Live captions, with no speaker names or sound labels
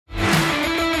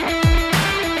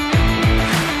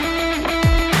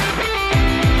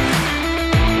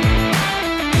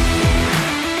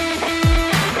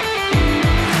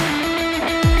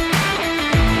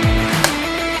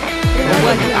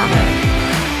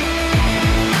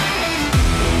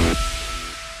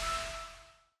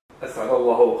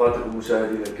أوقاتكم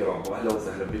مشاهدينا الكرام، وأهلا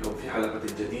وسهلا بكم في حلقة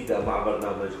جديدة مع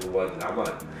برنامج رواد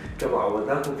الأعمال. كما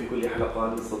عودناكم في كل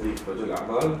حلقة نستضيف رجل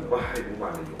أعمال نرحب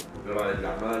معنا اليوم برائد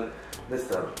الأعمال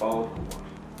مستر باوند كومار.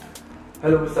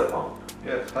 Hello Mr. Pound.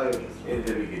 Yes, hi. In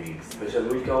the beginning, special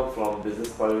welcome from Business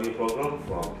Pioneer Program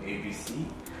from ABC.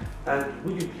 And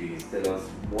would you please tell us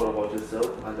more about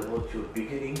yourself and about your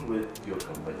beginning with your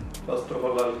company? First of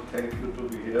all, I'll thank you to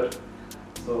be here.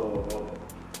 So,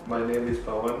 my name is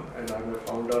Pawan and I'm a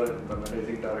founder and the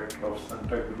managing director of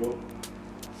Suntech Group.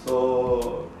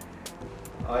 So,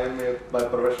 by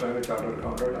profession, I'm a chartered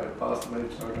accountant. I passed my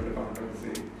chartered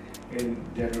accountancy in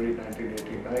January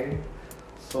 1989.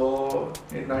 So,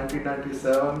 in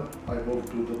 1997, I moved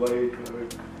to Dubai to have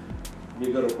a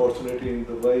bigger opportunity in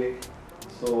Dubai.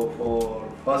 So, for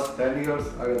first 10 years,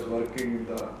 I was working in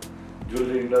the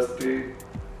jewelry industry.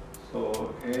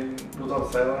 So, in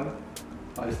 2007,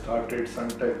 I started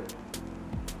Suntech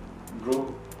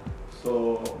Group.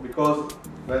 So, because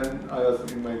when I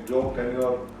was in my job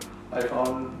tenure, I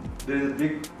found there is a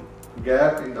big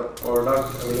gap in the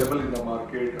product available in the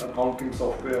market, accounting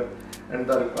software, and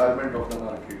the requirement of the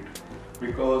market.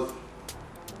 Because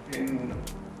in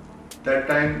that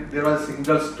time there was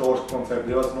single store concept,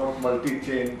 there was no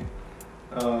multi-chain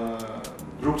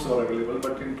groups were available,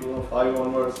 but in 2005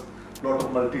 onwards, lot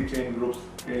of multi-chain groups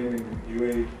came in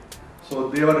UAE. So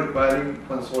they were requiring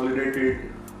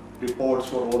consolidated reports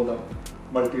for all the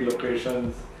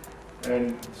multi-locations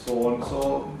and so on. So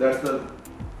that's the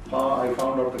I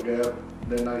found out the gap.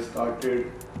 Then I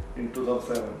started in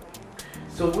 2007.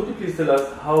 So would you please tell us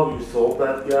how you solve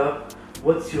that gap?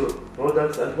 What's your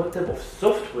products and what type of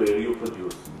software you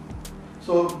produce?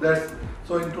 So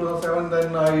in 2007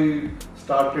 then I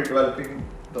started developing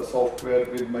the software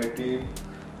with my team.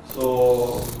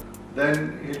 So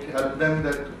then it helped them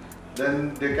that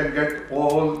then they can get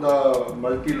all the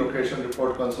multi-location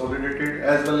report consolidated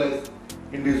as well as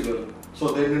individual. So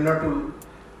they need not to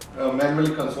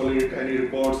manually consolidate any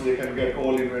reports. They can get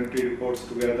all inventory reports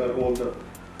together, all the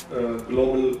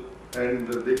global, and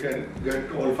they can get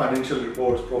all financial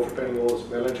reports, profit and loss,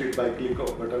 balance sheet by click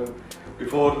of button.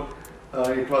 Before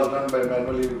it was done by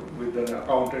manually with an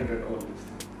accountant and all this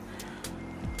thing.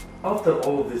 After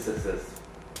all of this success,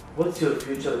 what's your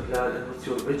future plan and what's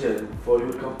your vision for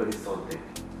your company Suntech?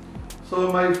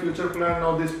 So my future plan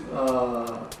now is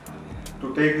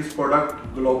to take this product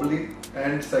globally,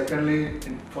 and secondly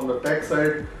from the tech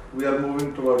side we are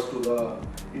moving towards to the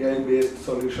AI based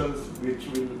solutions which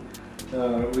will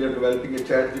we are developing a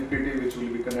chat GPT which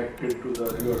will be connected to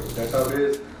your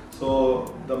database.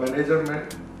 So the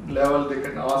management level they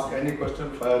can ask any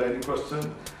question, fire any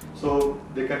question, so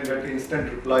they can get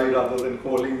instant reply rather than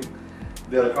calling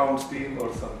their accounts team or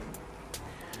something.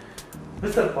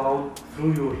 Mr. Pound,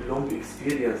 through your long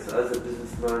experience as a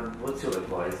businessman, what's your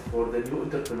advice for the new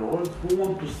entrepreneurs who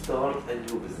want to start a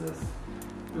new business?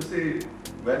 You see,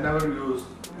 whenever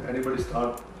anybody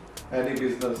start any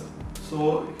business,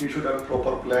 so he should have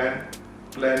proper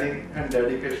planning and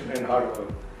dedication and hard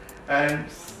work. And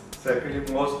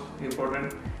secondly, most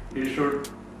important, he should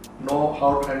know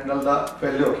how to handle the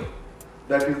failure.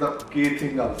 That is the key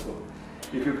thing also.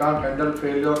 If you can't handle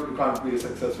failure, you can't be a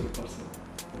successful person.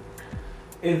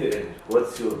 In the end,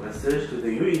 what's your message to the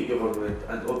UAE government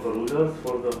and all the rulers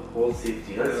for the whole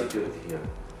safety and security here?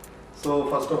 So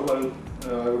first of all,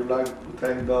 I would like to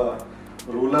thank the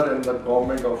ruler and the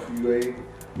government of UAE,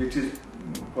 which is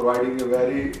providing a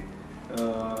very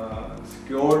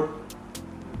secure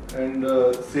and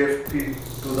safety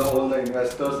to all the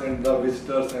investors and the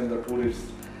visitors and the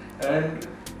tourists. And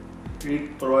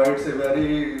it provides a very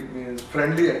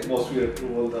friendly atmosphere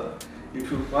to all the.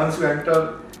 Once you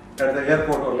enter at the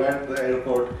airport or land the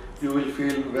airport, you will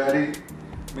feel very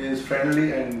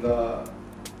friendly and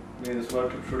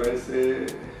what should I say?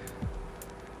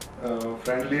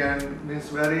 Friendly and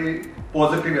very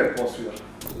positive atmosphere.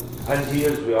 And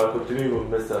here we are continuing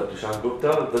with Mr. Tushan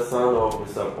Gupta, the son of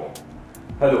Mr. Pound.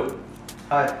 Hello.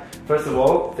 Hi. First of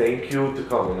all, thank you to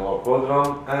come in our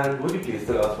program, and would you please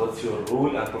tell us what's your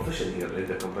role and profession here in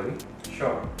the company?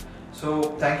 Sure. So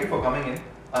thank you for coming in.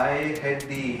 I head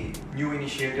the new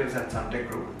initiatives at Suntech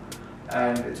Group,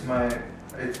 and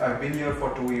I've been here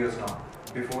for 2 years now.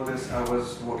 Before this, I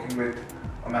was working with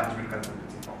a management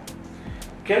consultancy firm.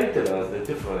 Can you tell us the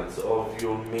difference of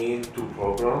your main two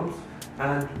programs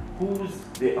and who's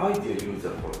the ideal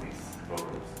user for these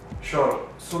programs? Sure.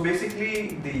 So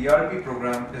basically, the ERP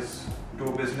program is to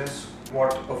a business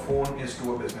what a phone is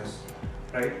to a business,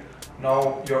 right?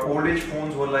 Now, your old age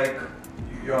phones were like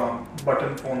your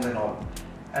button phones and all.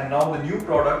 And now the new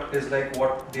product is like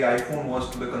what the iPhone was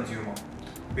to the consumer.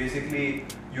 basically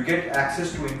you get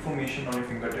access to information on your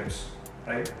fingertips,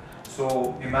 right?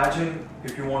 So imagine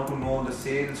if you want to know the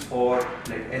sales for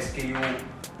like SKU,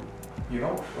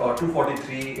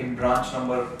 243 in branch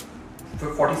number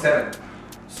 47.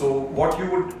 So what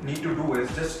you would need to do is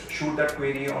just shoot that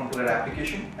query onto that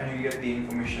application and you get the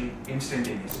information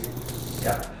instantaneously.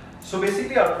 Yeah. So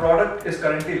basically our product is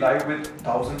currently live with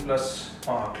 1,000 plus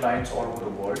clients all over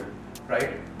the world, right?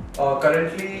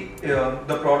 Currently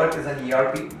the product is an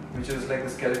ERP, which is like the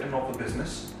skeleton of the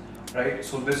business, right?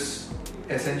 So this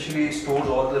essentially stores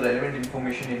all the relevant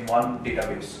information in one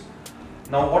database.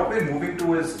 Now what we're moving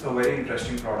to is a very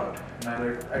interesting product,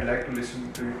 and I'd like to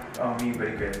listen to me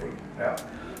very carefully. Yeah.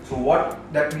 So what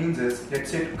that means is,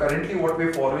 let's say currently what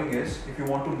we're following is, if you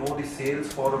want to know the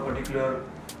sales for a particular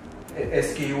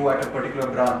SKU at a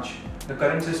particular branch, the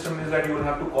current system is that you will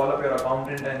have to call up your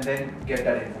accountant and then get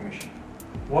that information.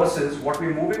 Versus what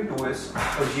we're moving to is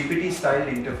a GPT style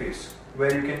interface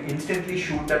where you can instantly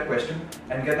shoot that question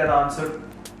and get an answer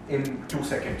in 2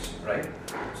 seconds, right?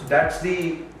 So that's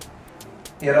the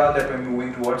era that we're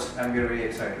moving towards, and we're very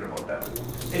excited about that.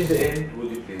 In the end,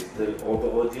 would you please tell all the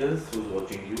audience who's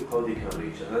watching you how they can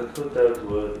reach and contact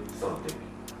with Suntech?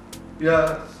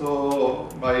 Yeah, so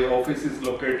my office is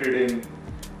located in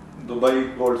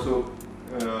Dubai Gold Souk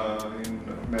in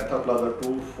Mehta Plaza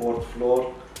 2, 4th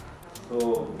floor,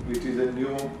 so which is a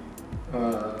new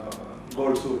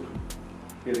Gold Souk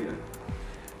area.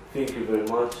 Thank you very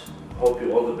much. Hope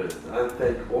you all the best, and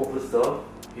thank all the staff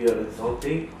here in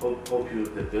Suntech. Hope you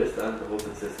the best and all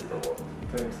success in the world.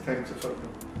 Thanks for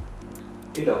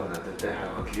إلى هنا تنتهي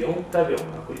حلقة اليوم.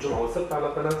 تابعونا كل جمعة وسبت على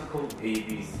قناتكم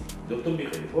ABC. دمتم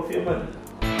بخير وفي أمان الله.